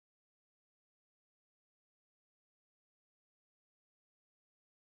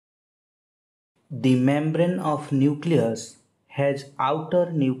The membrane of nucleus has outer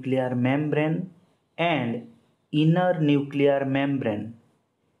nuclear membrane and inner nuclear membrane.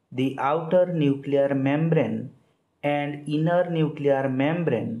 The outer nuclear membrane and inner nuclear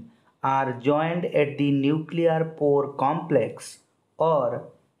membrane are joined at the nuclear pore complex or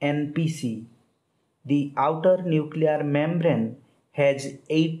NPC. The outer nuclear membrane has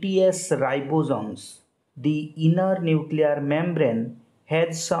 80S ribosomes. The inner nuclear membrane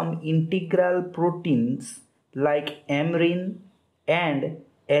has some integral proteins like amyrin and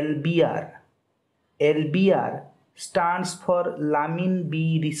LBR. LBR stands for lamin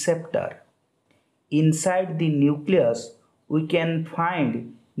B receptor. Inside the nucleus, we can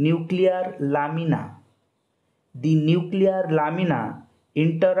find nuclear lamina. The nuclear lamina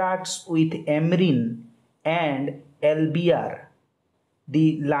interacts with amyrin and LBR.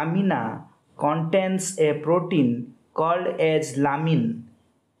 The lamina contains a protein called as lamin.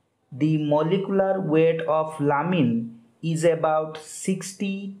 The molecular weight of lamin is about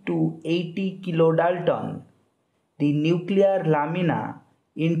 60 to 80 kilodalton. The nuclear lamina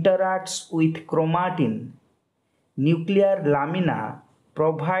interacts with chromatin. Nuclear lamina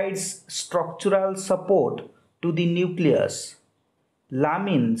provides structural support to the nucleus.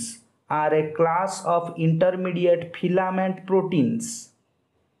 Lamins are a class of intermediate filament proteins.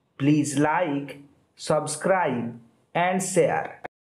 Please like, subscribe and share.